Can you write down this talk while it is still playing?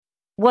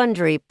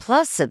Wondery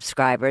Plus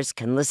subscribers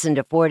can listen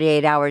to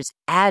 48 Hours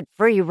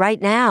ad-free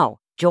right now.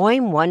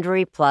 Join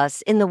Wondery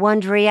Plus in the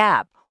Wondery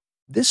app.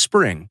 This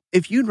spring,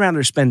 if you'd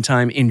rather spend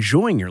time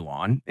enjoying your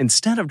lawn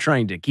instead of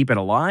trying to keep it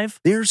alive,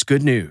 there's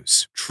good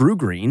news. True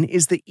Green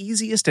is the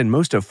easiest and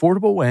most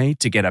affordable way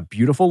to get a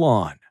beautiful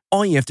lawn.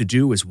 All you have to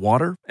do is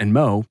water and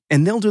mow,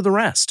 and they'll do the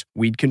rest.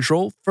 Weed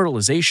control,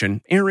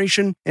 fertilization,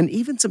 aeration, and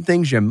even some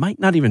things you might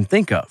not even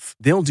think of.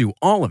 They'll do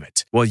all of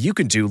it, while you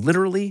can do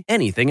literally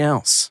anything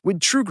else.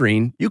 With True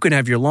Green, you can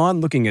have your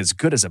lawn looking as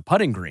good as a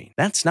putting green.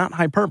 That's not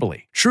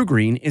hyperbole. True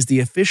Green is the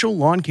official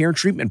lawn care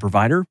treatment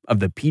provider of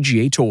the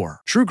PGA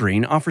Tour. True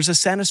Green offers a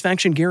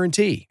satisfaction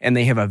guarantee, and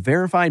they have a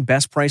verified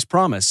best price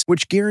promise,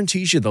 which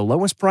guarantees you the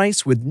lowest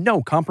price with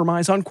no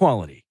compromise on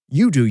quality.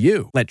 You do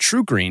you. Let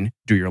True Green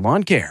do your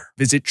lawn care.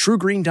 Visit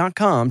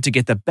truegreen.com to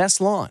get the best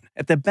lawn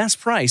at the best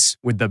price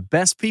with the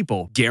best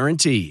people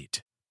guaranteed.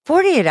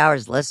 48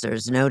 Hours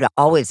listeners know to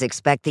always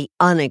expect the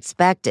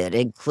unexpected,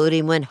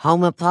 including when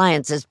home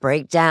appliances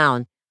break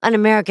down. An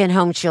American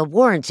Home Shield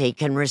warranty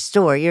can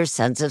restore your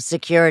sense of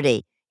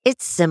security.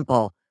 It's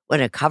simple. When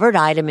a covered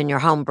item in your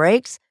home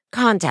breaks,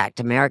 contact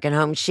American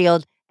Home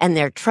Shield, and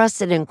their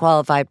trusted and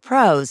qualified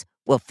pros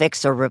will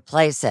fix or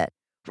replace it.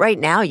 Right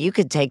now, you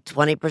could take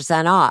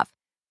 20% off.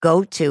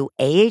 Go to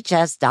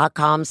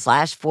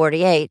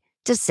ahs.com/48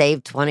 to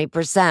save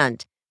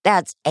 20%.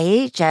 That's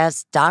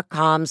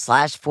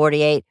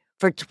ahs.com/48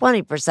 for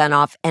 20%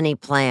 off any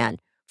plan.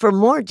 For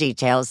more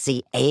details,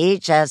 see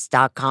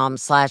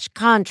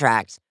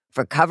ahs.com/contracts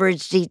for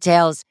coverage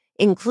details,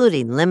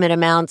 including limit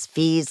amounts,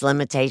 fees,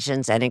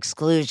 limitations, and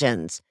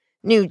exclusions.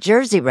 New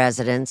Jersey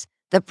residents,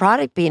 the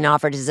product being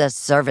offered is a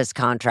service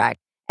contract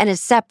and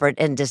is separate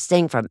and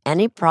distinct from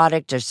any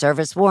product or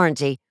service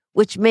warranty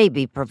which may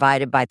be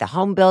provided by the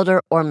home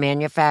builder or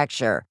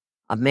manufacturer.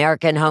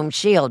 American Home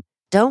Shield.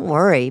 Don't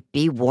worry,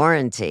 be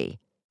warranty.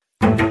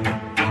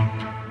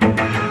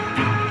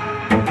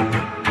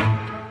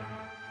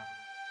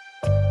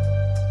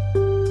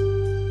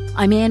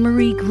 I'm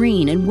Anne-Marie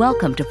Green, and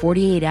welcome to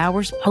 48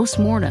 Hours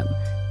Postmortem.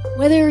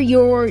 Whether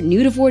you're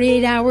new to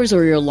 48 Hours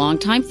or you're a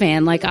longtime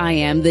fan like I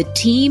am, the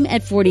team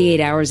at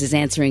 48 Hours is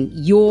answering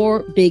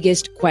your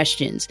biggest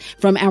questions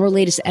from our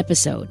latest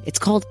episode. It's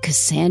called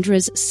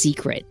Kassandra's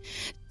Secret.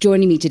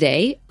 Joining me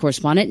today,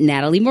 correspondent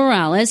Natalie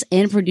Morales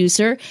and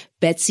producer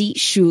Betsy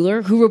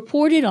Schuler, who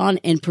reported on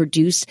and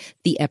produced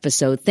the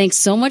episode. Thanks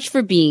so much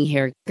for being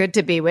here. Good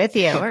to be with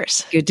you. Of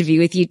course. Good to be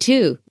with you,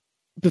 too.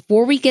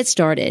 Before we get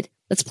started,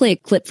 let's play a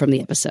clip from the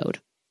episode.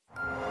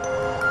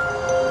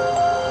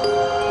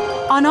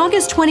 On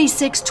August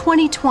 26,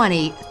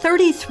 2020,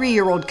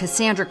 33-year-old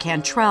Kassanndra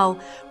Cantrell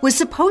was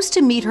supposed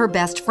to meet her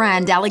best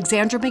friend,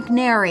 Alexandra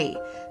McNary,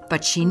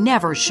 but she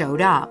never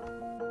showed up.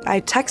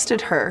 I texted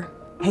her,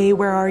 "Hey,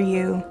 where are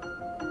you?"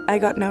 I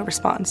got no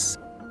response.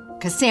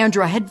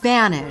 Kassanndra had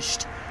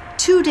vanished.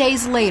 2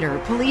 days later,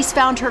 police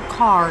found her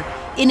car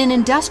in an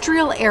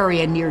industrial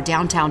area near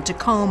downtown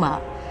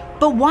Tacoma.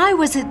 But why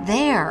was it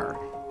there?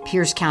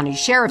 Pierce County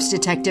Sheriff's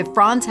Detective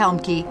Franz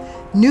Helmke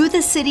knew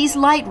the city's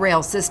light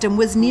rail system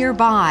was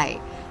nearby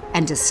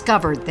and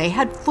discovered they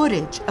had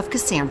footage of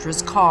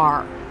Kassandra's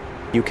car.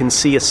 You can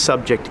see a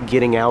subject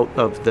getting out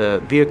of the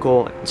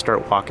vehicle and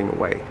start walking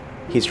away.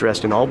 He's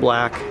dressed in all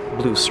black,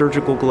 blue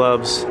surgical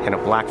gloves, and a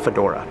black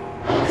fedora.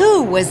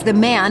 Who was the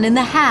man in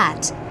the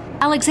hat?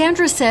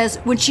 Alexandra says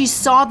when she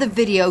saw the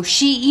video,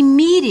 she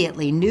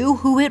immediately knew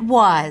who it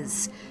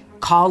was.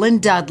 Colin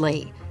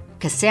Dudley.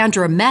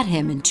 Kassanndra met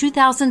him in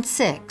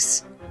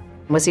 2006.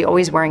 Was he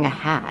always wearing a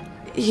hat?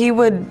 He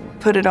would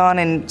put it on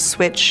and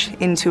switch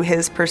into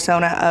his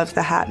persona of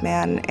the Hat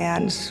Man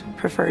and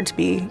preferred to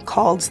be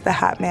called the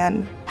Hat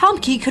Man.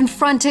 Helmke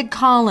confronted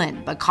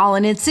Colin, but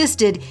Colin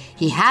insisted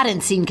he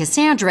hadn't seen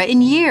Kassanndra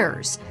in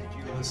years.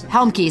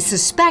 Helmke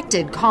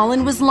suspected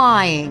Colin was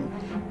lying,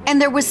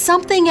 and there was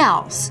something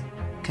else.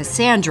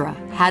 Kassanndra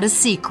had a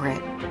secret.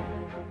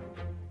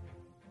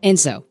 And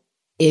so,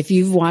 if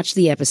you've watched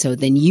the episode,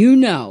 then you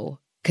know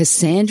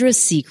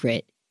Kassandra's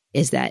secret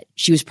is that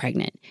she was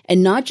pregnant.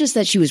 And not just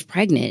that she was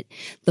pregnant,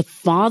 the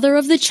father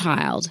of the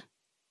child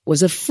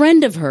was a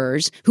friend of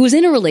hers who was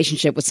in a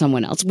relationship with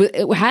someone else,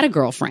 had a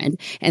girlfriend,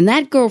 and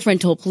that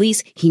girlfriend told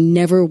police he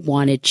never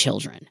wanted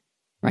children,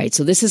 right?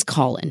 So this is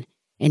Colin,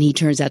 and he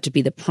turns out to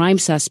be the prime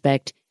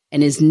suspect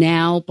and is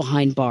now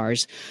behind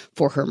bars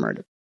for her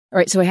murder. All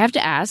right, so I have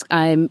to ask,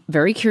 I'm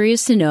very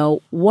curious to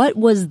know, what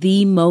was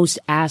the most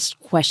asked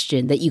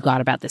question that you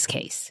got about this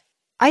case?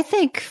 I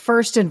think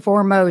first and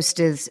foremost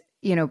is,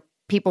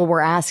 people were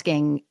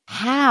asking,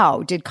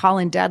 how did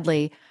Colin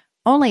Dudley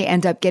only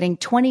end up getting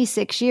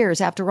 26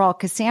 years? After all,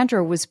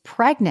 Kassanndra was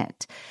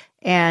pregnant.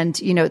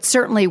 And, it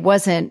certainly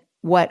wasn't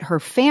what her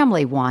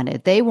family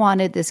wanted. They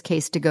wanted this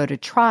case to go to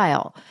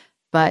trial.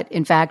 But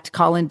in fact,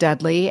 Colin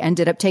Dudley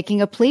ended up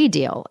taking a plea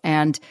deal.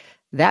 And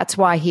that's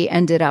why he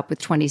ended up with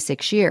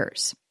 26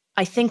 years.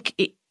 I think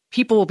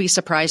people will be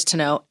surprised to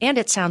know, and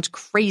it sounds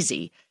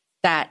crazy,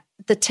 that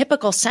the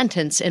typical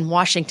sentence in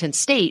Washington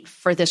state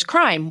for this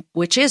crime,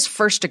 which is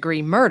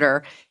first-degree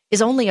murder,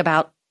 is only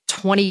about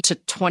 20 to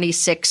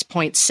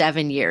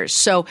 26.7 years.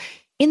 So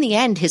in the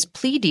end, his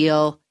plea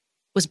deal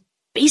was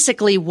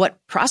basically what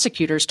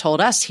prosecutors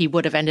told us he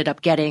would have ended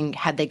up getting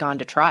had they gone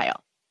to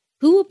trial.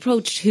 Who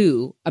approached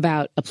who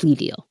about a plea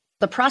deal?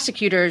 The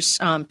prosecutors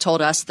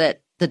told us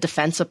that the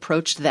defense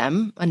approached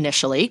them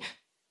initially.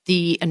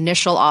 The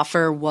initial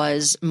offer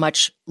was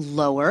much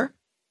lower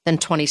than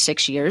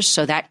 26 years,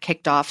 so that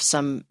kicked off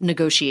some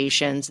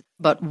negotiations.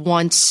 But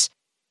once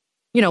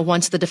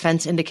the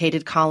defense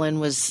indicated Colin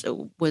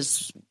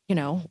was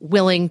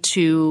willing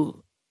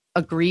to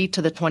agree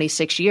to the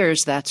 26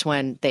 years, that's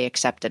when they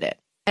accepted it.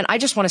 And I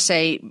just want to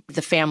say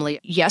the family,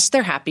 yes,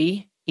 they're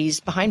happy. He's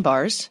behind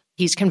bars.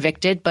 He's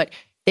convicted, but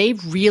they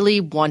really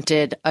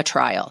wanted a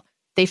trial.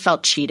 They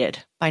felt cheated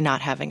by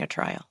not having a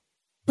trial.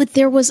 But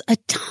there was a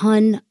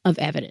ton of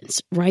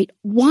evidence, right?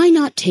 Why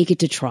not take it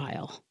to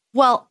trial?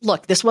 Well,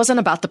 look, this wasn't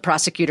about the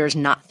prosecutors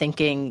not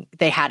thinking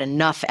they had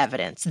enough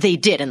evidence. They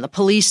did, and the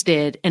police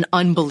did an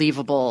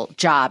unbelievable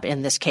job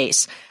in this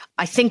case.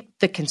 I think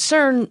the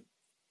concern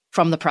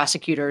from the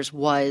prosecutors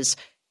was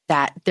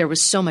that there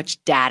was so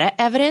much data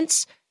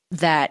evidence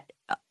that,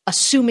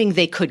 assuming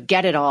they could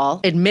get it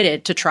all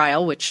admitted to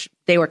trial, which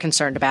they were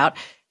concerned about,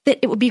 that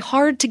it would be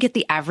hard to get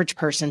the average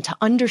person to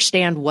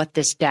understand what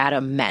this data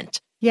meant.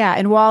 Yeah.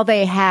 And while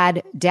they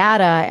had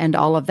data and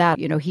all of that,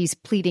 he's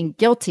pleading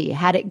guilty.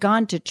 Had it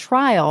gone to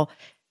trial,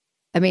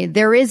 I mean,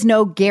 there is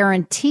no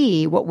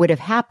guarantee what would have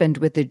happened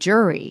with the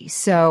jury.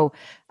 So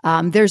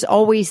there's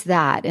always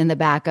that in the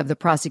back of the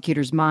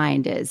prosecutor's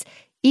mind is,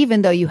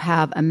 even though you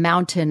have a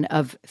mountain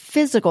of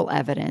physical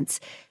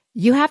evidence,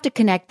 you have to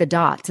connect the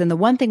dots. And the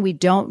one thing we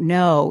don't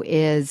know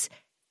is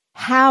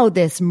how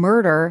this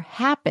murder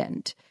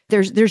happened.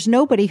 There's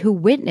nobody who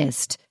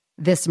witnessed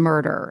this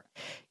murder.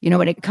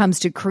 When it comes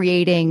to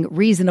creating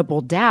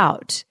reasonable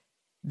doubt,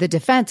 the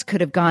defense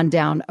could have gone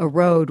down a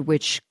road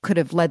which could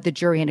have led the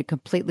jury in a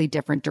completely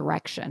different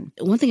direction.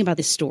 One thing about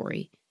this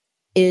story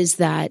is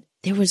that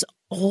there was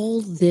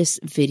all this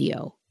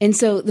video. And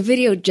so the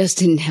video just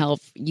didn't help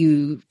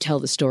you tell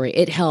the story.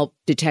 It helped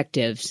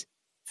detectives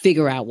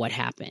figure out what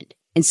happened.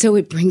 And so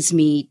it brings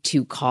me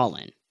to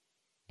Colin.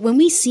 When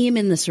we see him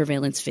in the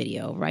surveillance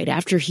video, right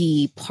after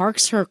he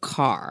parks her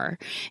car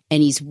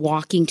and he's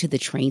walking to the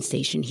train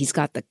station, he's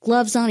got the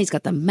gloves on, he's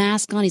got the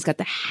mask on, he's got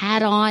the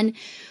hat on.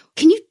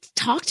 Can you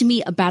talk to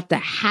me about the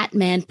Hat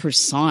Man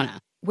persona?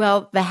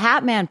 Well, the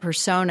Hat Man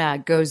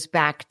persona goes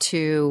back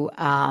to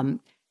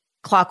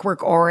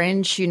Clockwork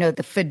Orange,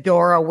 the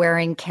fedora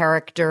wearing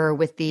character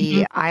with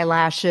the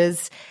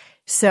eyelashes.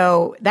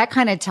 So that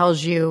kind of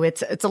tells you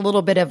it's a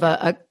little bit of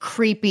a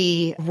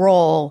creepy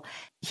role.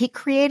 He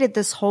created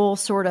this whole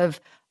sort of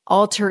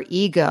alter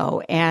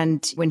ego.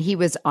 And when he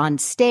was on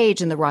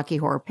stage in the Rocky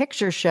Horror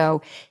Picture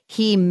Show,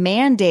 he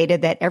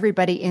mandated that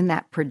everybody in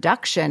that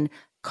production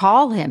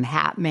call him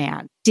Hat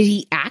Man. Did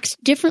he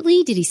act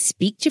differently? Did he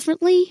speak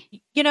differently?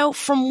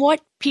 From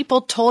what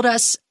people told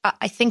us,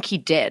 I think he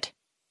did.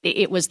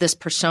 It was this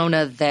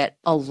persona that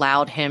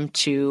allowed him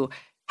to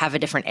have a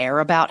different air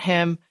about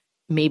him,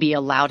 maybe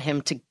allowed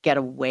him to get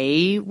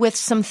away with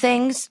some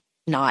things,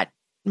 not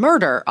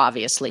murder,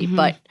 obviously,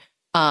 but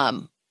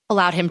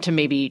allowed him to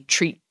maybe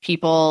treat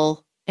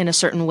people in a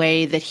certain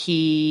way that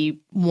he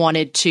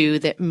wanted to,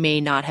 that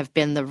may not have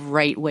been the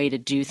right way to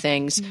do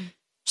things.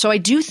 So I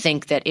do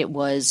think that it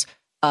was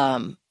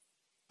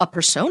a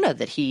persona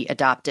that he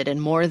adopted,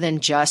 and more than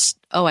just,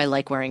 I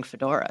like wearing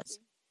fedoras.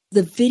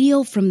 The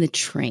video from the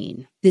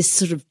train, this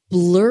sort of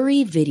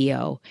blurry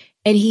video,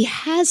 and he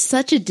has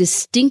such a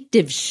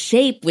distinctive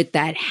shape with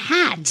that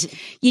hat.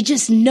 You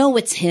just know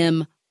it's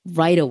him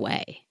right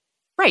away.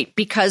 Right,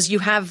 because you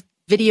have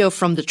video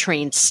from the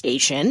train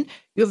station,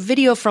 you have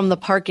video from the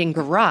parking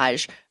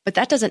garage, but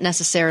that doesn't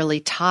necessarily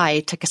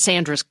tie to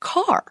Kassandra's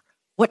car.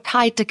 What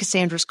tied to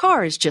Kassandra's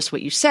car is just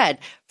what you said,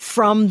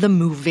 from the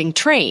moving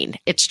train.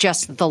 It's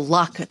just the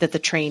luck that the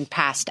train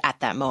passed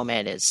at that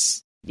moment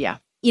is, yeah.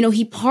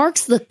 He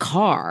parks the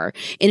car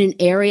in an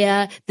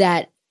area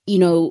that,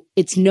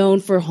 it's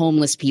known for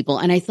homeless people.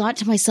 And I thought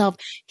to myself,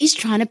 he's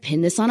trying to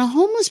pin this on a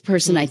homeless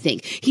person, I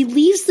think. He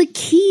leaves the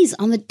keys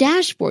on the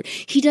dashboard.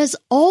 He does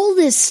all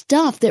this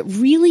stuff that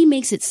really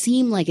makes it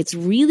seem like it's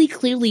really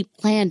clearly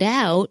planned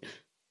out.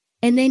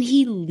 And then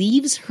he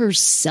leaves her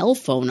cell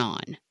phone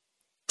on.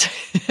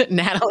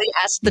 Natalie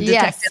asked the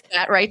detective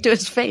that right to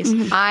his face.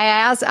 I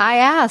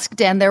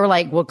asked, and they were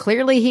like, well,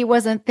 clearly he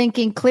wasn't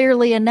thinking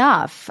clearly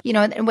enough.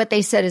 And what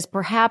they said is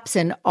perhaps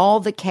in all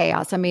the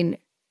chaos, I mean,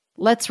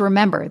 let's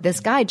remember, this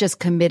guy just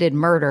committed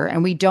murder,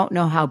 and we don't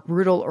know how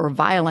brutal or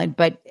violent,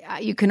 but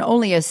you can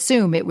only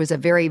assume it was a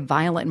very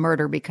violent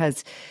murder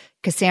because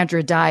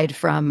Kassanndra died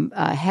from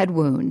head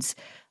wounds.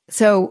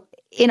 So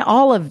in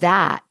all of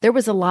that, there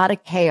was a lot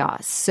of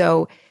chaos.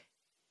 So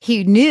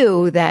he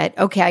knew that,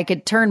 okay, I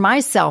could turn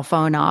my cell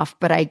phone off,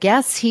 but I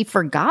guess he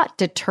forgot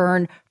to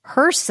turn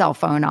her cell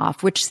phone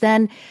off, which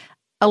then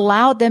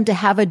allowed them to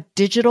have a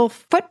digital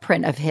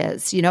footprint of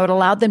his. It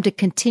allowed them to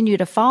continue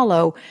to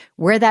follow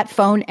where that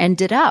phone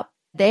ended up.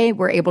 They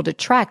were able to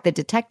track, the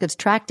detectives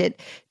tracked it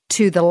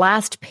to the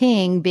last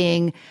ping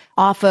being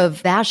off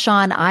of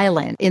Vashon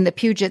Island in the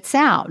Puget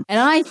Sound. And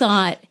I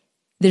thought,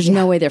 there's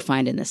no way they're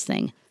finding this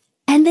thing.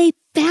 And they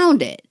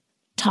found it.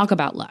 Talk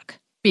about luck.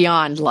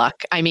 Beyond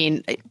luck. I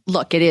mean,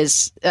 look, it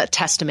is a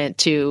testament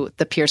to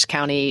the Pierce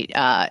County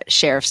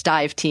Sheriff's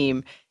dive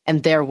team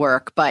and their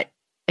work, but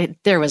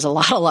there was a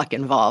lot of luck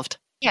involved.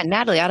 Yeah,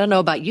 Natalie, I don't know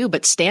about you,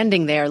 but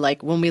standing there,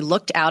 like when we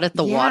looked out at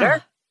the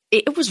water,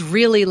 it was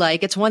really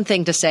like, it's one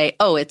thing to say,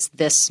 oh, it's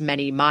this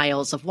many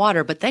miles of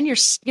water, but then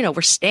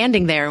we're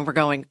standing there and we're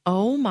going,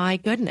 oh my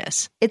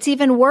goodness. It's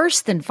even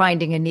worse than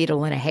finding a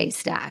needle in a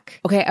haystack.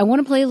 Okay, I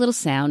want to play a little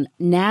sound.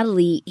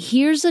 Natalie,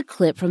 here's a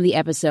clip from the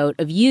episode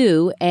of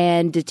you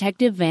and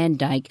Detective Van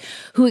Dyke,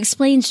 who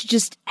explains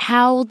just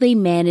how they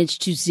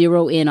managed to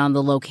zero in on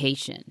the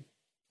location.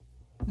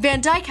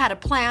 Van Dyke had a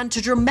plan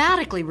to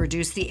dramatically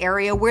reduce the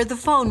area where the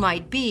phone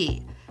might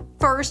be.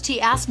 First, he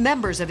asked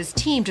members of his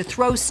team to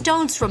throw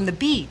stones from the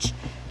beach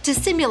to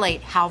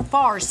simulate how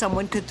far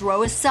someone could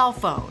throw a cell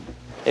phone.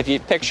 If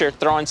you picture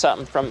throwing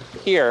something from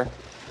here,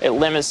 it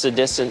limits the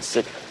distance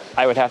that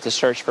I would have to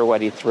search for what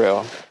he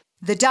threw.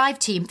 The dive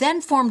team then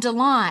formed a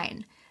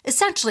line,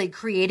 essentially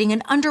creating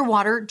an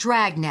underwater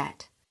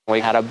dragnet.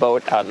 We had a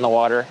boat out in the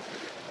water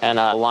and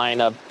a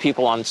line of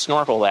people on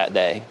snorkel that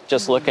day,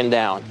 just looking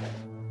down.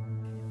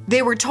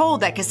 They were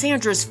told that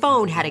Kassandra's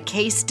phone had a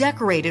case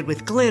decorated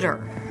with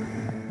glitter.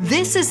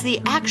 This is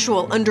the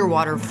actual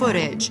underwater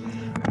footage.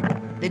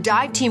 The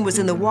dive team was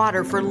in the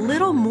water for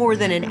little more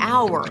than an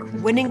hour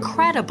when,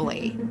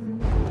 incredibly,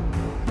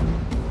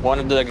 one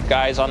of the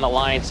guys on the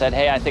line said,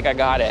 "Hey, I think I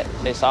got it."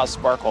 They saw a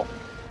sparkle.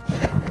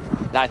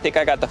 And I think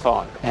I got the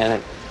phone, and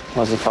it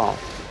was the phone.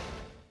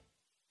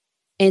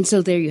 And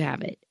so there you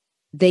have it.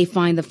 They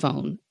find the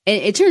phone.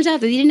 And it turns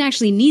out that they didn't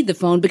actually need the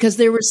phone because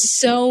there was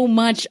so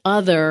much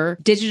other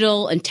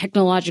digital and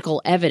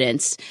technological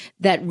evidence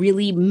that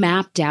really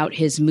mapped out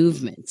his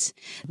movements.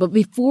 But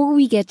before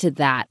we get to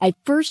that, I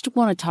first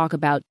want to talk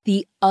about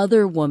the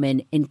other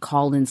woman in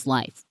Colin's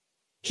life.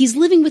 He's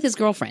living with his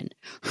girlfriend.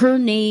 Her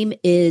name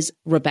is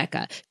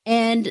Rebecca,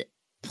 and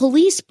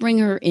police bring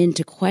her in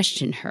to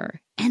question her.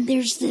 And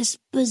there's this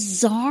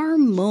bizarre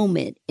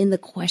moment in the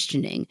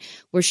questioning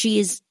where she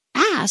is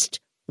asked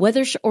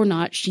whether or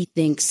not she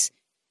thinks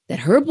that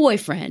her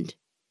boyfriend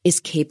is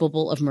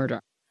capable of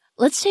murder.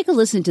 Let's take a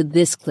listen to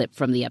this clip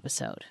from the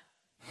episode.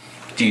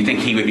 Do you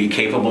think he would be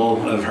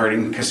capable of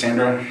hurting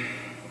Kassanndra?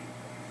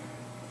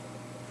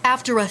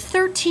 After a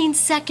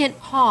 13-second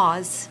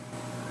pause,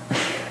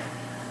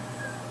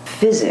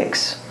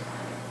 physics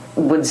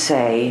would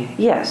say,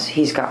 yes,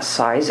 he's got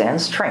size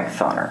and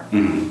strength on her.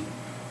 Mm-hmm.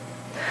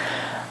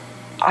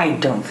 I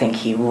don't think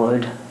he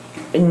would.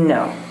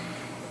 No,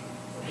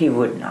 he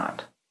would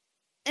not.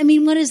 I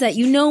mean, what is that?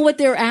 You know what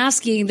they're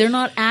asking. They're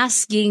not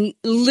asking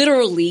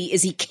literally,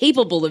 is he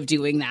capable of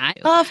doing that?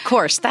 Of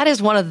course. That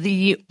is one of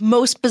the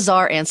most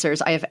bizarre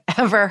answers I have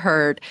ever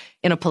heard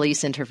in a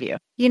police interview.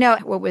 You know,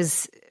 what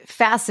was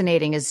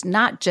fascinating is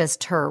not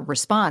just her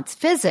response,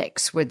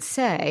 physics would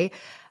say,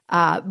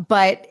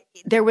 but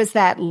there was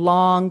that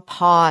long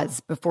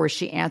pause before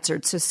she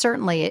answered. So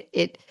certainly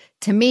it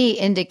to me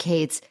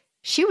indicates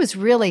she was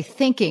really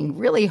thinking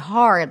really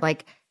hard,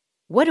 like,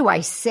 what do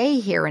I say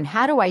here? And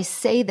how do I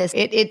say this?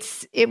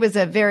 It was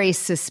a very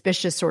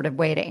suspicious sort of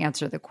way to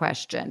answer the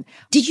question.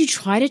 Did you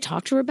try to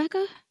talk to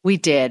Rebecca? We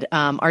did.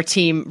 Our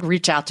team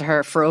reached out to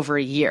her for over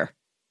a year,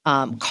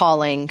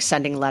 calling,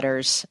 sending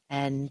letters,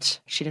 and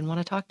she didn't want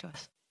to talk to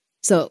us.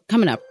 So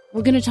coming up,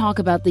 we're going to talk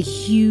about the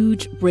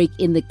huge break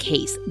in the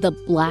case, the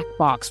black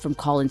box from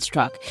Colin's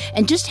truck,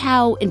 and just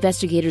how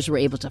investigators were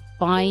able to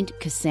find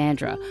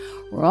Kassanndra.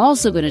 We're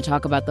also going to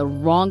talk about the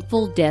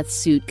wrongful death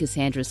suit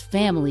Kassandra's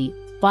family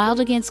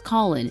filed against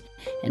Colin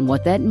and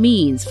what that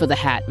means for the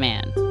Hat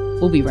Man.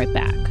 We'll be right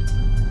back.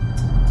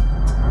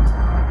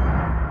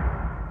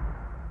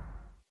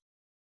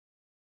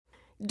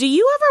 Do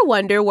you ever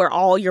wonder where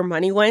all your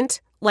money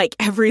went? Like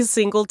every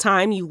single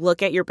time you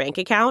look at your bank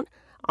account?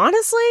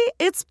 Honestly,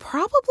 it's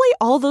probably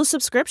all those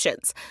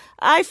subscriptions.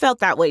 I felt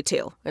that way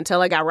too,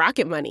 until I got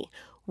Rocket Money.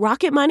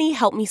 Rocket Money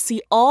helped me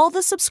see all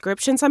the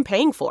subscriptions I'm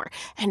paying for,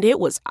 and it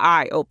was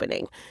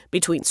eye-opening.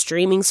 Between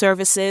streaming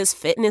services,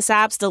 fitness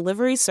apps,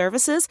 delivery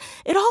services,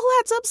 it all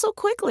adds up so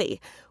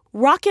quickly.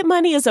 Rocket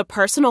Money is a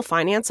personal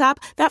finance app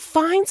that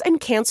finds and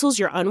cancels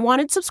your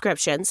unwanted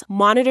subscriptions,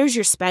 monitors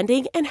your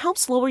spending, and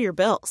helps lower your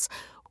bills.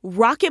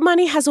 Rocket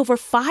Money has over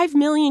 5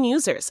 million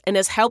users and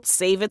has helped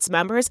save its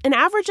members an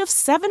average of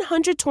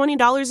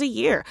 $720 a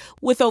year,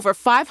 with over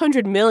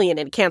 500 million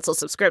in canceled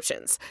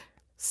subscriptions.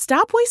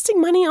 Stop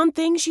wasting money on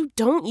things you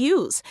don't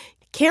use.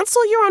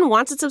 Cancel your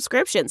unwanted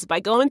subscriptions by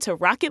going to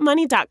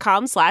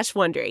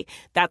rocketmoney.com/Wondery.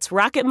 That's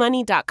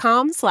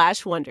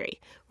rocketmoney.com/Wondery.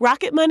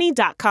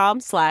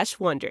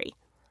 rocketmoney.com/Wondery.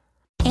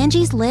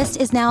 Angie's List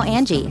is now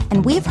Angie,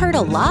 and we've heard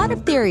a lot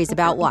of theories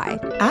about why.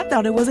 I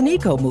thought it was an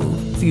eco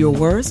move. Fewer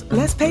words,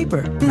 less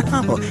paper.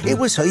 No, it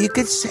was so you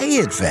could say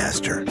it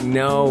faster.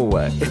 No,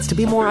 it's to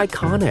be more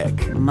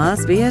iconic.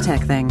 Must be a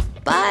tech thing.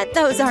 But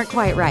those aren't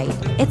quite right.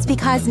 It's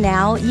because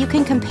now you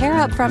can compare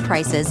upfront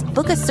prices,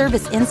 book a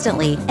service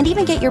instantly, and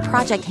even get your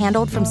project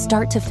handled from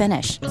start to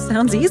finish.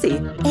 Sounds easy.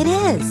 It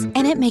is,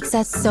 and it makes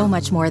us so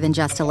much more than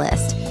just a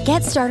list.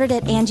 Get started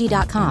at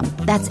Angie.com.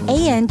 That's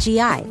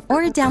ANGI,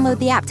 or download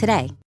the app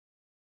today.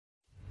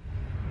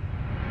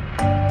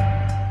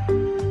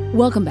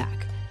 Welcome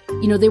back.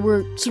 You know, there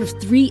were sort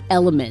of three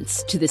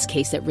elements to this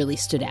case that really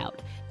stood out.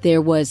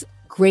 There was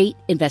great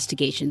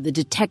investigation, the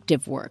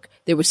detective work.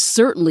 There was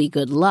certainly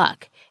good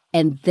luck.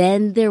 And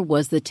then there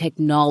was the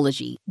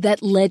technology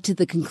that led to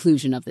the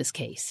conclusion of this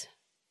case.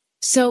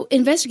 So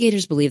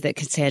investigators believe that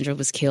Kassanndra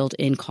was killed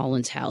in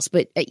Colin's house,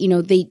 but, you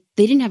know, they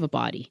didn't have a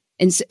body.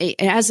 And so,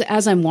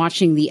 as I'm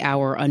watching the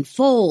hour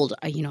unfold,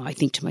 I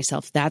think to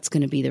myself, that's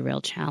going to be the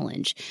real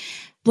challenge.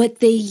 But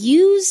they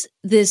use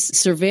this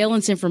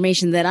surveillance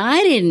information that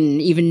I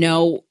didn't even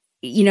know,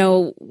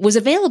 was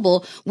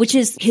available, which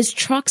is his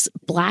truck's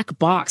black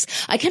box.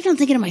 I kept on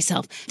thinking to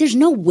myself, there's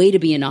no way to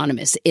be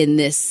anonymous in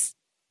this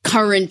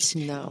current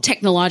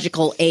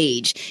technological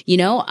age. You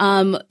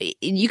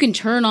can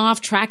turn off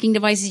tracking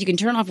devices. You can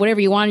turn off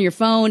whatever you want on your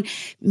phone.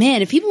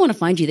 Man, if people want to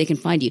find you, they can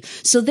find you.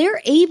 So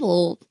they're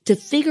able to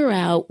figure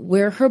out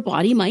where her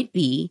body might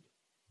be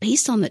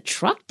based on the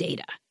truck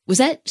data. Was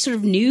that sort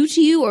of new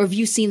to you, or have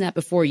you seen that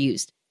before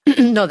used?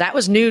 No, that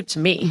was new to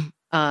me.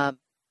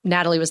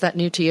 Natalie, was that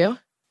new to you?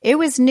 It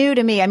was new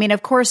to me. I mean,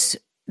 of course,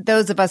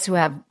 those of us who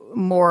have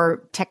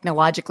more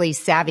technologically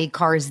savvy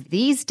cars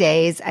these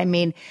days, I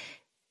mean,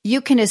 you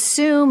can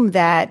assume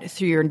that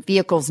through your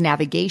vehicle's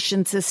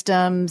navigation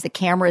systems, the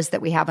cameras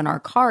that we have in our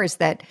cars,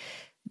 that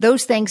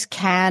those things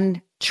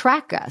can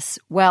track us.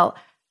 Well,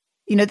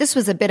 this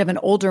was a bit of an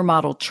older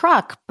model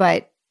truck,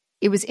 but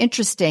it was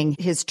interesting.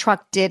 His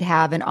truck did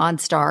have an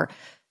OnStar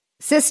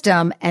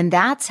system, and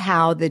that's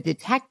how the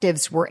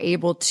detectives were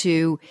able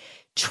to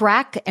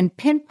track and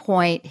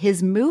pinpoint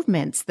his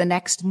movements the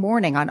next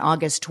morning on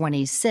August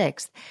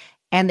 26th.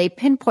 And they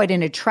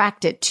pinpointed and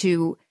tracked it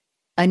to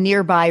a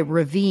nearby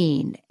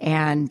ravine.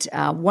 And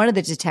one of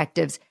the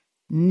detectives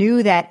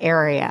knew that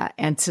area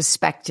and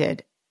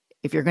suspected,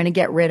 if you're going to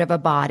get rid of a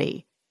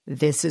body,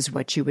 this is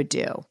what you would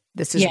do.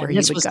 This is where you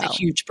would go. This was a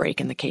huge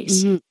break in the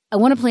case. Mm-hmm. I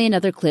want to play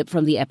another clip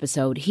from the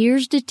episode.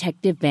 Here's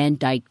Detective Van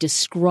Dyke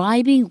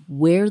describing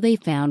where they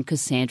found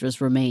Kassandra's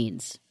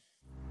remains.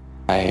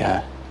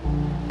 I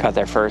got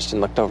there first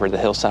and looked over the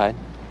hillside,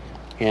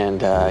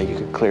 and you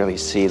could clearly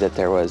see that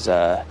there was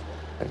a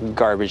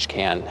garbage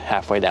can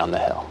halfway down the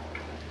hill.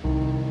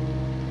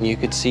 You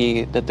could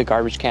see that the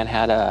garbage can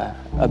had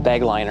a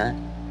bag liner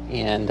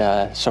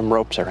and some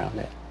ropes around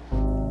it.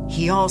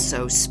 He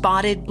also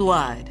spotted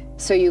blood.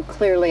 So you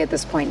clearly at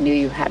this point knew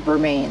you had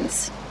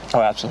remains.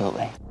 Oh,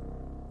 absolutely.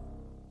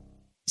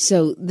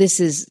 So this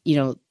is,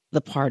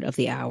 the part of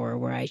the hour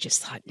where I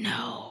just thought,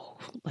 no,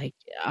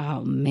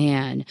 oh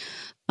man.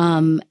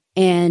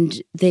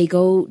 And they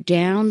go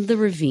down the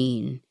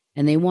ravine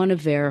and they want to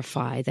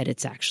verify that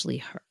it's actually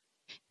her.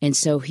 And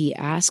so he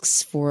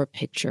asks for a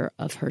picture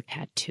of her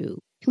tattoo.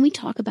 Can we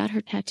talk about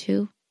her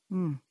tattoo?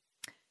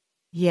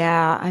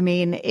 Yeah, I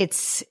mean,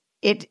 it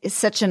is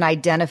such an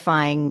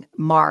identifying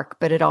mark,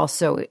 but it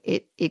also,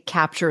 it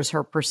captures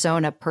her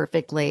persona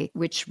perfectly,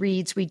 which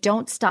reads, "We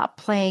don't stop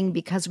playing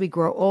because we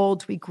grow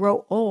old. We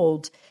grow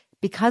old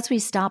because we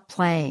stop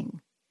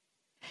playing."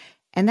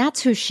 And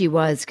that's who she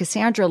was.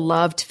 Kassanndra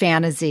loved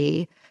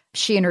fantasy.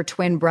 She and her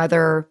twin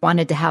brother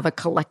wanted to have a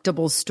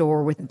collectible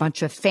store with a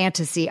bunch of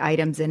fantasy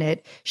items in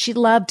it. She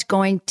loved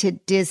going to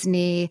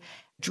Disney,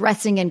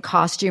 dressing in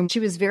costume.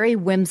 She was very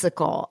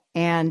whimsical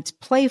and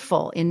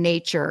playful in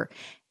nature.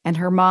 And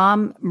her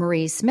mom,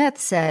 Marie Smith,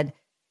 said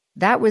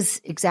that was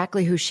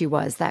exactly who she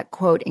was. That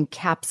quote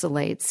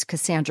encapsulates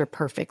Kassanndra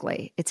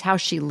perfectly. It's how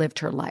she lived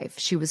her life.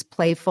 She was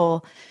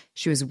playful.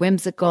 She was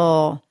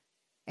whimsical.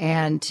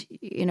 And,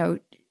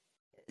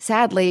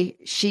 sadly,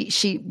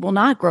 she will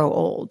not grow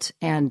old.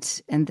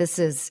 And this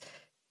is,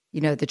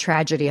 the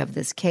tragedy of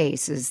this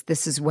case is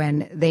this is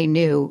when they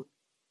knew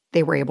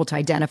they were able to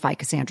identify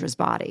Kassandra's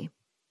body.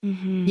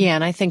 Mm-hmm. Yeah.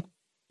 And I think,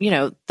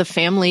 the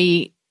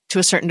family, to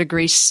a certain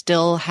degree,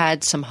 still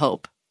had some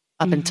hope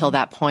up until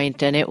that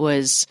point. And it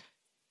was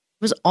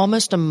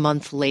almost a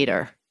month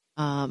later,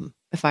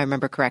 if I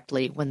remember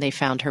correctly, when they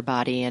found her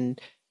body. And,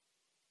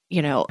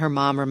 her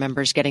mom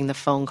remembers getting the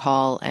phone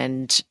call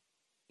and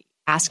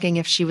asking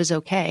if she was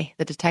okay.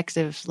 The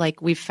detective,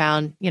 we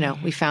found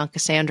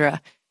Kassanndra,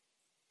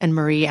 and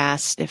Marie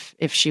asked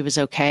if she was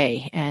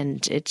okay.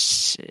 And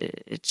it's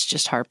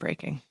just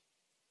heartbreaking.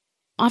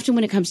 Often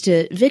when it comes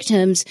to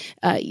victims,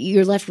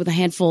 you're left with a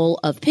handful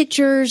of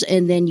pictures,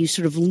 and then you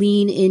sort of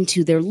lean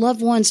into their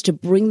loved ones to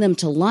bring them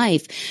to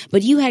life.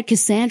 But you had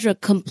Kassanndra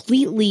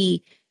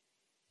completely,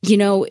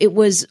 it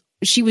was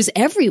she was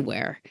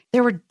everywhere.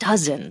 There were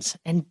dozens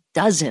and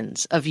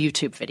dozens of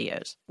YouTube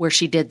videos where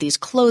she did these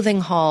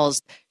clothing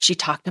hauls. She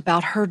talked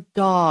about her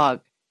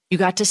dog. You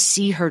got to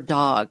see her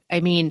dog. I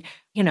mean,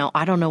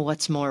 I don't know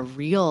what's more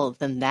real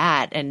than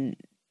that. And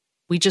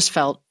we just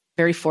felt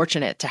very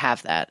fortunate to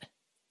have that.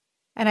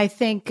 And I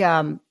think,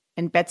 and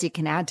Betsy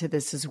can add to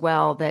this as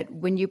well, that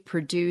when you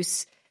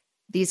produce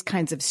these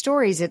kinds of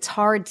stories, it's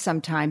hard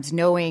sometimes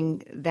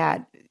knowing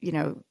that,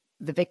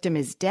 the victim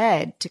is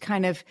dead to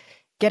kind of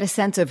get a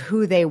sense of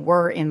who they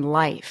were in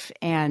life.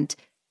 And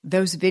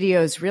those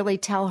videos really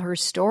tell her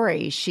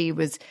story. She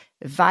was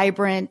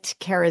vibrant,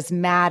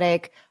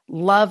 charismatic,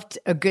 loved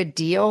a good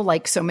deal,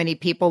 like so many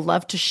people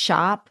love to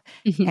shop.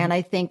 Mm-hmm. And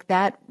I think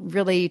that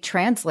really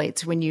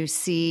translates when you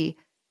see,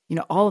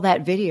 all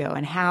that video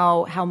and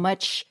how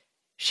much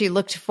she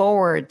looked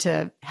forward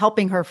to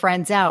helping her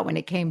friends out when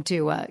it came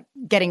to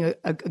getting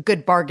a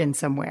good bargain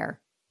somewhere.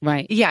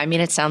 Right. Yeah. I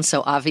mean, it sounds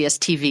so obvious.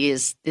 TV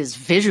is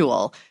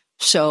visual.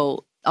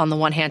 So on the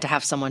one hand, to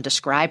have someone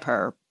describe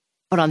her,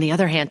 but on the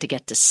other hand, to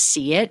get to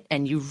see it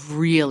and you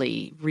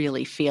really,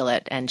 really feel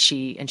it. And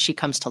she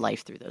comes to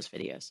life through those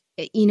videos.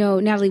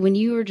 Natalie, when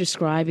you were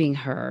describing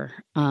her,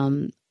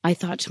 I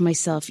thought to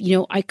myself,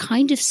 I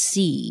kind of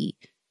see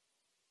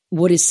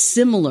what is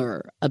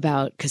similar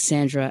about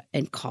Kassanndra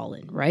and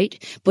Colin,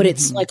 right? But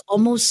it's like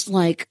almost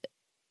like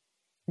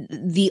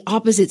the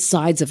opposite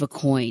sides of a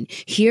coin.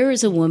 Here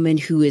is a woman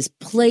who is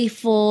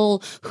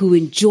playful, who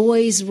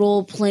enjoys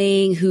role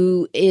playing,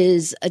 who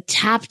is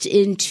tapped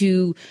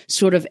into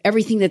sort of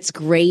everything that's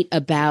great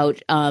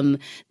about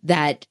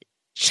that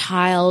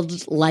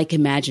childlike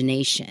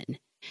imagination.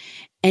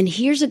 And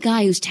here's a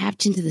guy who's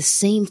tapped into the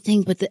same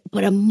thing,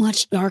 but a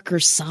much darker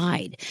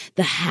side,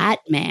 the Hat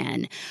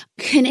Man.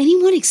 Can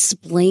anyone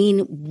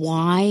explain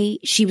why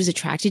she was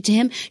attracted to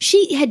him?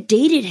 She had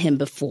dated him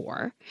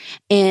before,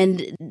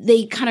 and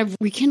they kind of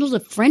rekindled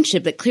a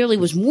friendship that clearly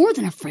was more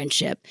than a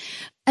friendship.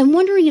 I'm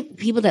wondering if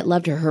people that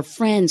loved her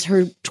friends,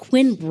 her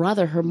twin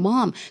brother, her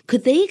mom,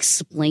 could they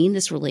explain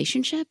this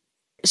relationship?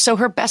 So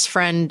her best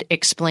friend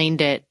explained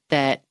it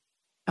that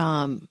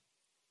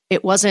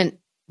it wasn't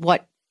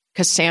what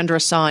Kassanndra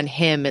saw in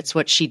him, it's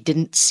what she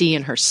didn't see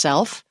in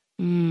herself,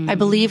 I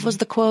believe was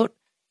the quote.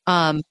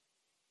 But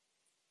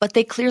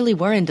they clearly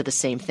were into the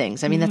same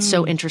things. I mean, that's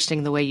so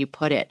interesting the way you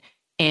put it.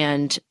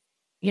 And,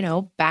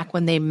 back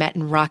when they met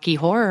in Rocky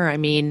Horror, I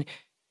mean,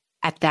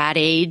 at that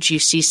age, you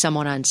see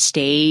someone on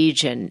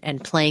stage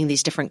and playing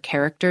these different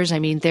characters. I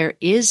mean, there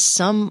is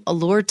some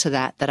allure to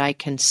that I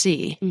can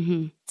see.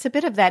 Mm-hmm. It's a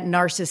bit of that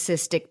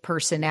narcissistic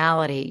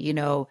personality,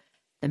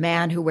 the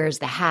man who wears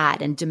the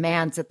hat and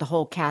demands that the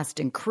whole cast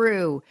and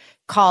crew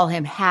call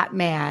him Hat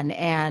Man.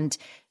 And,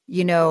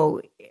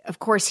 of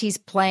course, he's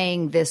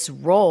playing this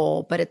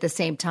role, but at the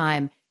same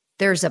time,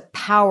 there's a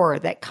power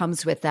that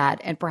comes with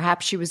that. And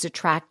perhaps she was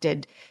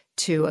attracted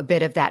to a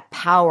bit of that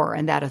power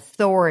and that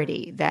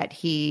authority that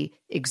he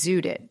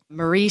exuded.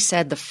 Marie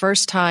said the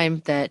first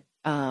time that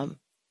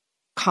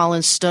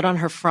Colin stood on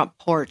her front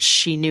porch,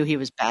 she knew he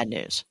was bad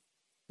news.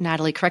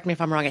 Natalie, correct me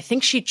if I'm wrong. I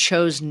think she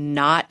chose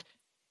not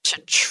to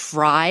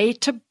try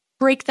to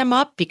break them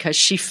up because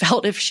she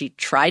felt if she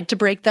tried to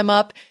break them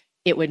up,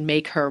 it would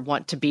make her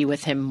want to be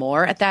with him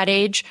more at that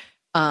age.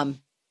 But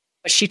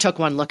she took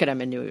one look at him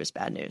and knew he was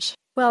bad news.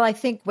 Well, I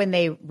think when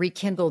they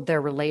rekindled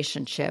their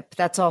relationship,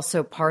 that's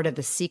also part of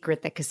the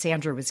secret that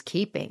Kassanndra was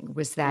keeping,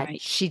 was that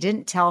she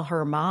didn't tell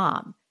her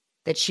mom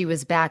that she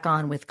was back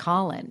on with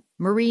Colin.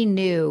 Marie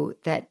knew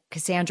that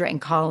Kassanndra and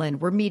Colin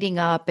were meeting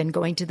up and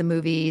going to the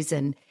movies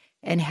and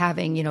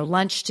having,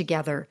 lunch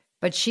together,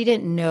 but she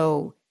didn't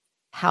know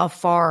how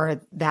far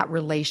that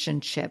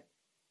relationship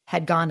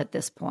had gone at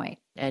this point.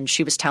 And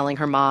she was telling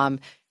her mom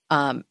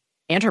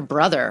and her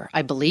brother,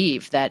 I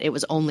believe, that it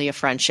was only a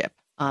friendship.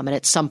 And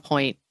at some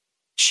point,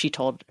 she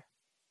told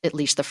at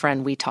least the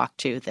friend we talked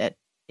to that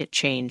it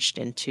changed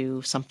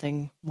into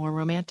something more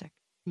romantic.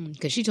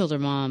 Because she told her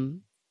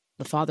mom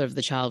the father of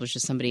the child was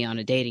just somebody on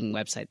a dating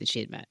website that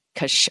she had met.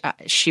 Because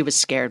she was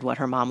scared what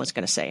her mom was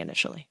going to say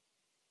initially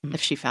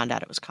if she found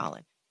out it was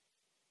Colin.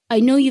 I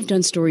know you've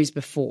done stories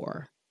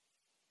before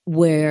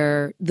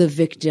where the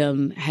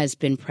victim has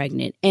been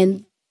pregnant.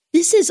 And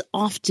this is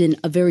often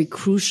a very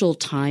crucial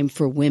time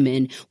for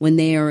women when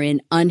they are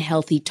in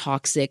unhealthy,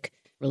 toxic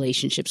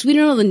relationships. We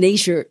don't know the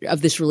nature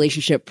of this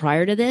relationship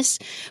prior to this,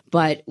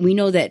 but we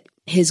know that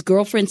his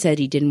girlfriend said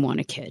he didn't want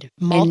a kid.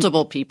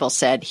 Multiple people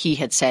said he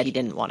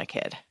didn't want a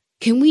kid.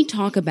 Can we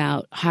talk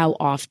about how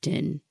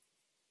often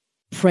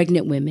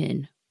pregnant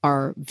women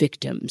are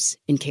victims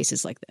in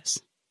cases like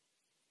this?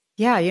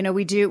 Yeah,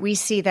 we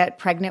see that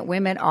pregnant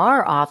women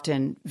are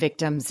often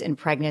victims in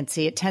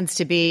pregnancy. It tends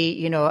to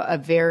be, a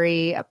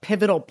very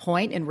pivotal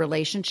point in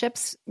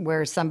relationships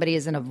where somebody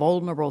is in a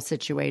vulnerable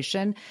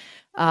situation.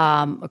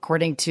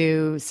 According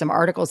to some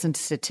articles and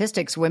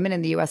statistics, women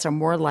in the U.S. are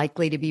more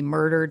likely to be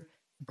murdered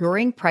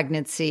during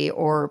pregnancy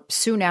or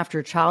soon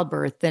after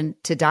childbirth than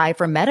to die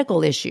from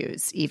medical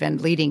issues, even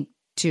leading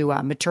to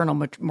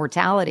maternal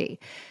mortality.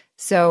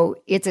 So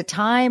it's a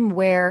time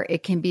where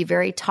it can be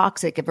very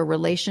toxic if a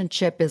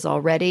relationship is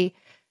already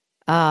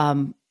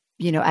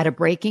at a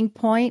breaking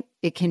point,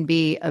 it can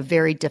be a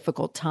very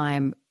difficult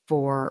time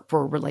for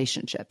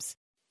relationships.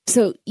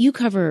 So you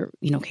cover,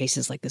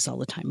 cases like this all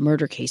the time,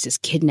 murder cases,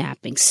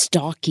 kidnapping,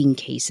 stalking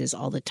cases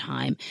all the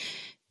time.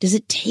 Does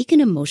it take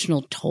an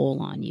emotional toll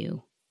on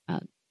you,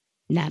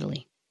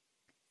 Natalie?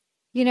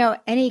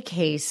 Any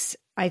case,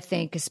 I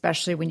think,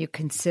 especially when you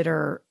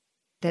consider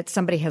that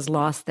somebody has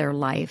lost their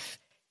life,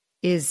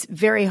 is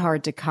very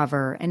hard to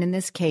cover. And in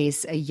this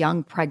case, a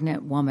young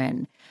pregnant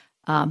woman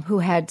who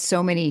had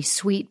so many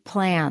sweet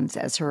plans,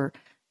 as her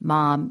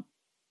mom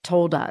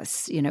told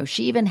us.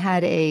 She even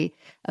had a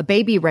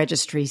baby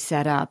registry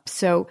set up.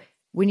 So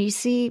when you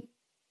see,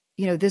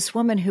 this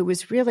woman who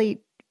was really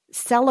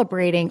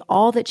celebrating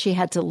all that she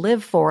had to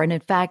live for, and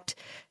in fact,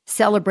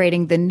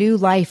 celebrating the new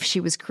life she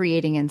was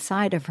creating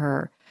inside of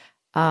her,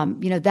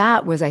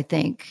 that was, I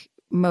think,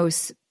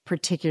 most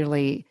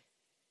particularly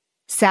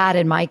sad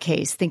in my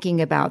case,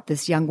 thinking about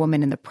this young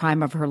woman in the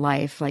prime of her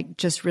life, like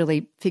just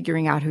really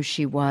figuring out who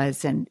she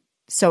was and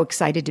so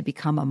excited to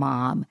become a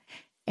mom.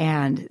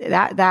 And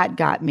that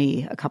got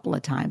me a couple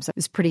of times. It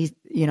was pretty,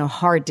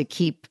 hard to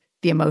keep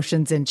the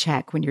emotions in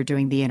check when you're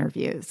doing the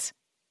interviews.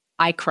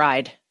 I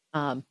cried,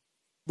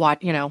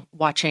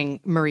 watching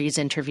Marie's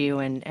interview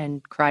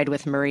and cried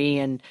with Marie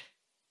and,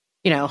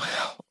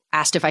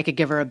 asked if I could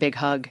give her a big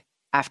hug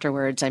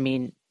afterwards. I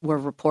mean, we're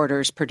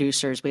reporters,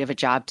 producers, we have a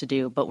job to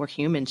do, but we're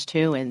humans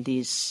too. And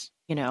these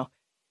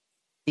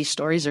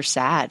stories are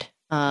sad.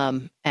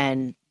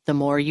 And the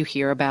more you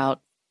hear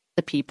about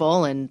the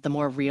people and the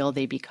more real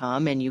they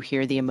become, and you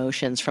hear the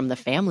emotions from the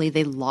family,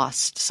 they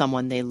lost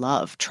someone they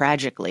love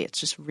tragically. It's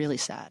just really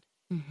sad.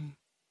 Mm-hmm.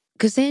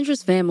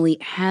 Kassandra's family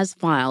has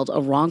filed a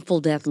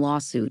wrongful death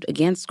lawsuit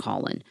against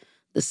Colin.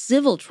 The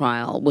civil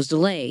trial was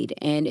delayed,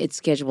 and it's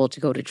scheduled to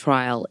go to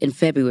trial in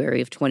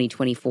February of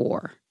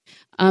 2024.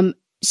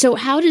 So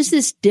how does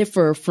this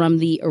differ from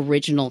the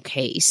original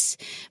case?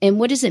 And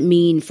what does it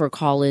mean for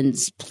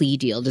Colin's plea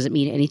deal? Does it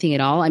mean anything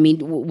at all? I mean,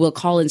 will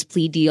Colin's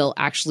plea deal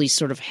actually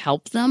sort of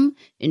help them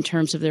in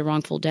terms of their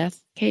wrongful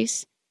death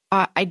case?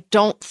 I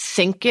don't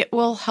think it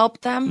will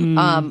help them.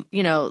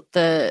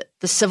 The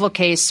civil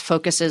case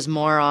focuses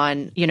more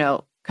on,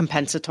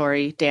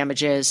 compensatory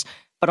damages,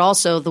 but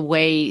also the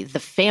way the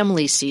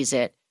family sees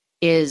it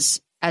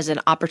is as an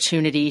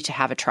opportunity to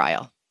have a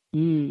trial.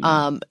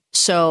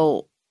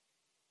 So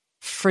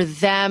for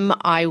them,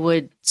 I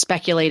would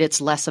speculate it's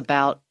less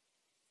about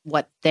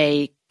what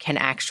they can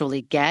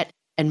actually get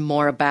and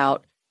more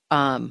about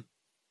one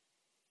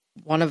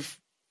of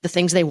the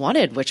things they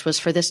wanted, which was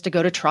for this to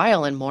go to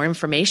trial and more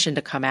information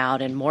to come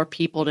out and more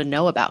people to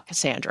know about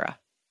Kassanndra.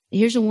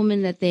 Here's a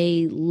woman that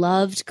they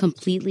loved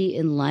completely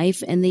in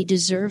life, and they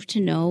deserve to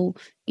know,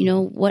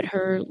 what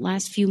her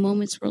last few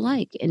moments were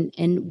like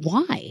and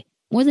why.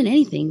 More than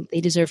anything,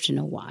 they deserve to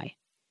know why.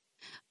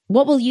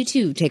 What will you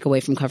two take away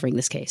from covering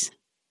this case?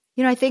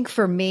 I think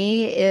for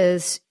me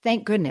is,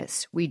 thank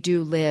goodness we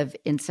do live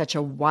in such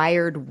a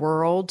wired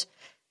world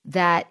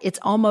that it's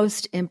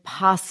almost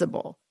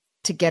impossible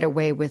to get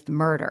away with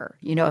murder.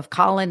 If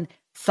Colin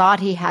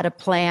thought he had a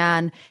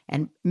plan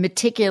and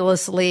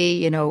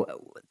meticulously,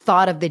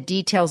 thought of the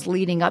details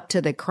leading up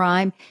to the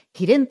crime,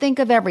 he didn't think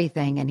of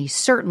everything. And he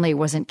certainly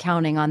wasn't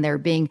counting on there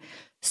being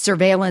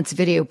surveillance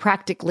video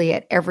practically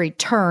at every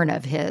turn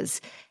of his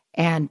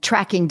and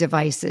tracking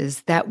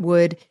devices that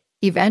would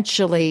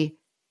eventually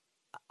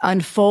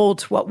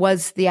unfold what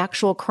was the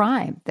actual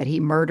crime, that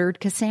he murdered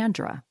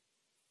Kassanndra.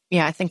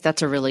 Yeah, I think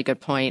that's a really good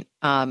point.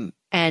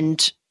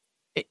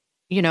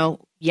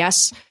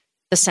 Yes,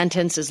 the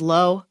sentence is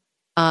low,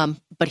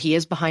 but he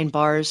is behind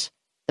bars.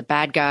 The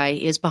bad guy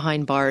is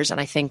behind bars.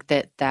 And I think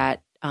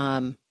that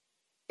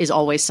is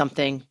always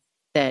something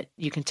that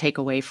you can take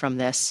away from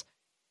this.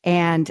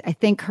 And I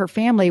think her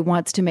family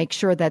wants to make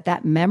sure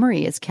that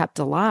memory is kept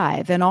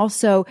alive, and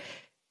also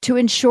to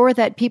ensure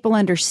that people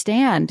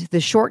understand the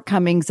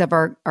shortcomings of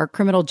our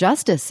criminal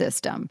justice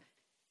system.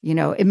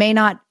 It may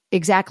not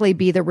exactly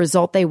be the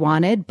result they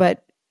wanted,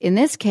 but in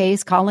this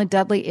case, Colin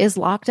Dudley is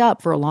locked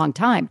up for a long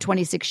time,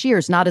 26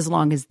 years, not as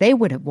long as they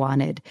would have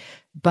wanted,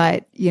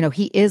 but,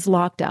 he is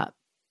locked up.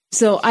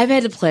 So I've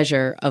had the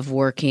pleasure of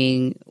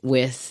working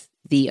with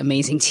the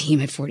amazing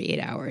team at 48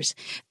 Hours.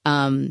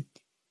 And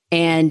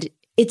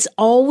it's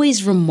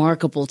always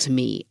remarkable to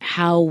me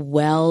how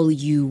well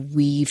you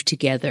weave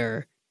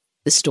together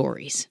the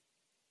stories.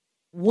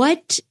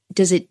 What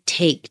does it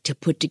take to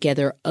put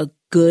together a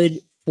good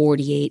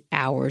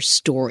 48-hour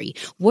story?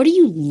 What are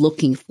you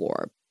looking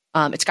for?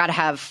 It's got to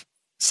have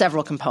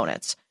several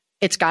components.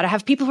 It's got to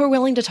have people who are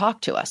willing to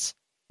talk to us.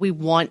 We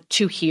want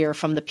to hear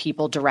from the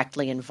people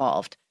directly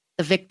involved,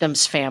 the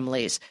victims'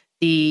 families,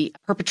 the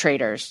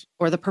perpetrators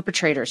or the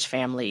perpetrator's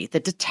family, the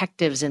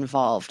detectives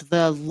involved,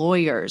 the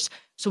lawyers.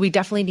 So we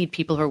definitely need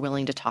people who are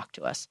willing to talk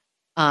to us.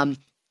 A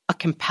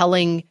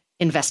compelling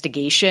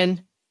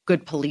investigation,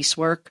 good police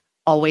work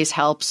always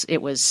helps.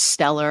 It was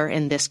stellar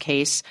in this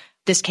case.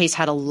 This case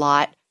had a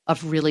lot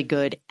of really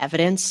good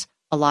evidence,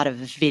 a lot of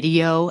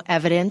video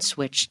evidence,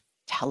 which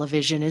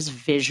television is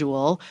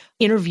visual,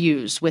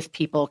 interviews with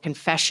people,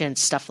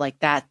 confessions, stuff like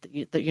that,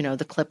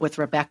 the clip with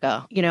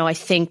Rebecca. I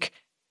think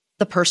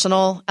the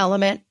personal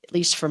element, at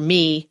least for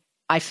me,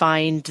 I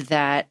find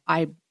that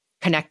I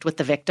connect with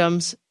the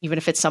victims, even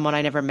if it's someone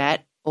I never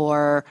met,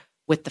 or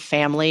with the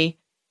family,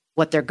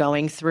 what they're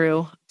going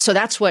through. So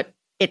that's what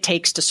it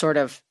takes to sort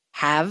of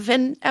have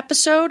an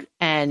episode.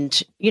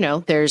 And,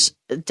 there's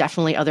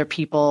definitely other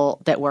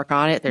people that work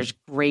on it. There's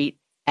great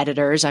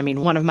editors. I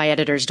mean, one of my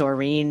editors,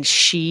 Doreen,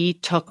 she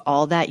took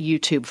all that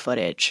YouTube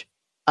footage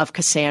of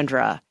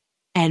Kassanndra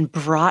and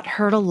brought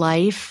her to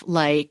life.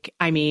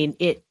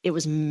 It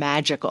was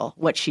magical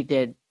what she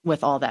did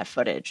with all that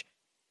footage.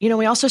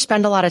 We also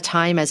spend a lot of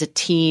time as a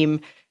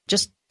team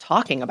just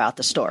talking about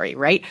the story,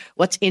 right?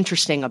 What's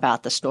interesting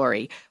about the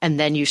story? And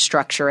then you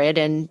structure it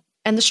and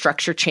the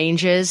structure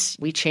changes.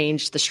 We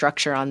changed the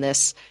structure on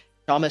this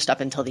almost up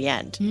until the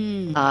end,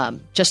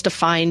 just to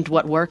find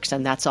what works.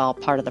 And that's all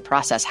part of the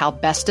process, how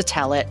best to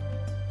tell it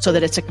so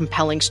that it's a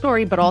compelling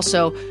story, but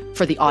also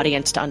for the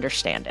audience to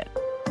understand it.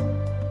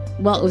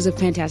 Well, it was a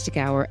fantastic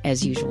hour,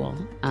 as usual.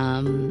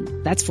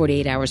 That's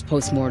 48 Hours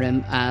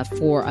Postmortem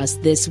for us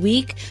this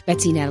week.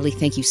 Betsy, Natalie,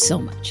 thank you so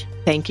much.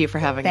 Thank you for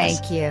having us.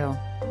 Thank you.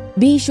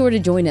 Be sure to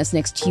join us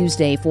next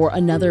Tuesday for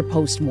another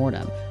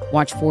Postmortem.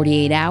 Watch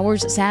 48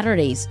 Hours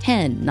Saturdays,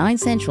 10, 9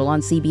 Central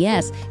on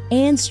CBS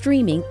and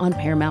streaming on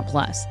Paramount+.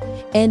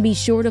 And be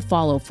sure to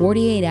follow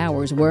 48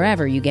 Hours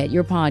wherever you get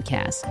your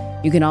podcasts.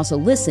 You can also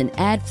listen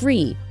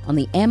ad-free on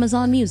the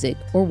Amazon Music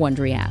or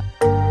Wondery app.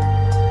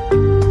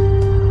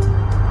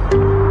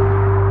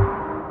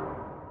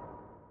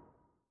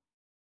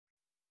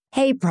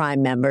 Hey,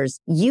 Prime members,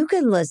 you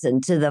can listen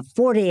to the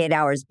 48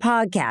 Hours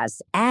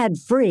podcast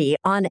ad-free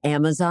on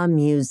Amazon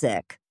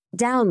Music.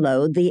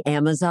 Download the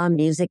Amazon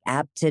Music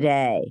app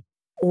today.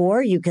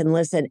 Or you can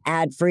listen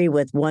ad-free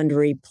with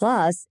Wondery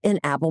Plus in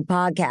Apple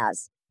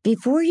Podcasts.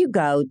 Before you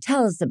go,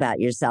 tell us about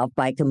yourself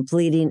by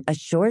completing a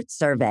short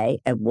survey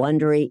at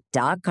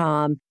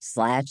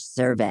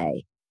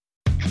Wondery.com/survey.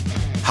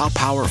 How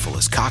powerful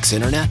is Cox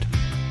Internet?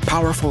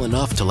 Powerful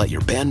enough to let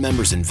your band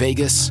members in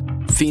Vegas,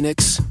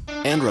 Phoenix,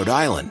 and Rhode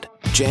Island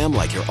jam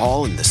like you're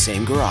all in the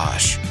same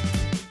garage.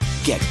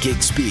 Get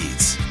gig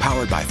speeds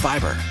powered by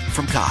fiber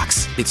from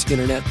Cox. It's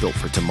internet built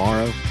for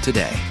tomorrow,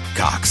 today.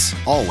 Cox,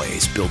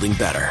 always building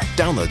better.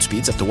 Download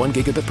speeds up to 1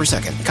 gigabit per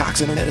second.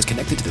 Cox Internet is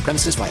connected to the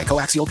premises via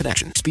coaxial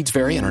connection. Speeds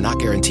vary and are not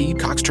guaranteed.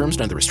 Cox terms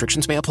and other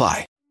restrictions may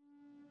apply.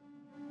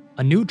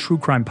 A new true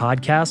crime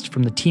podcast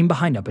from the team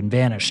behind Up and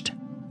Vanished.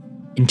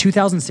 In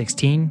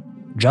 2016,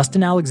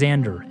 Justin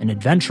Alexander, an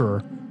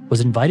adventurer,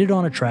 was invited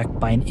on a trek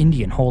by an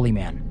Indian holy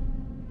man.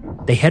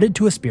 They headed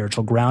to a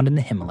spiritual ground in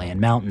the Himalayan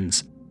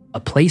mountains, a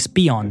place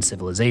beyond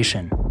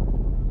civilization.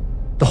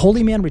 The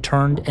holy man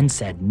returned and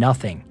said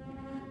nothing,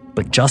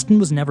 but Justin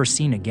was never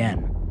seen again.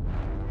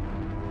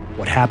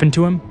 What happened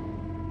to him?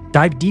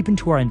 Dive deep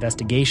into our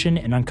investigation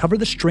and uncover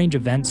the strange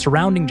events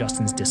surrounding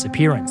Justin's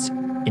disappearance,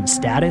 in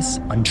status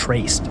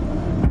untraced.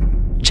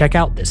 Check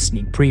out this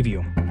sneak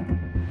preview.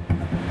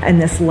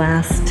 And this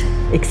last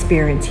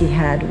experience he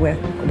had with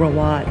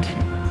Rawat,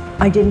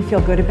 I didn't feel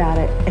good about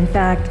it. In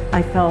fact,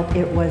 I felt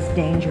it was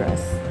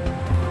dangerous.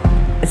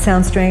 It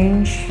sounds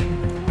strange,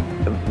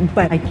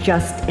 but I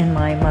just, in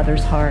my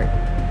mother's heart,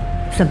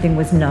 something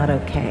was not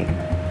okay.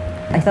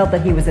 I felt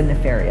that he was a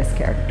nefarious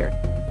character.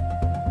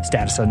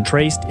 Status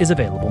Untraced is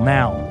available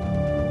now.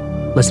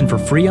 Listen for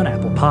free on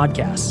Apple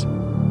Podcasts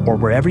or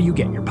wherever you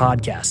get your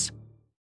podcasts.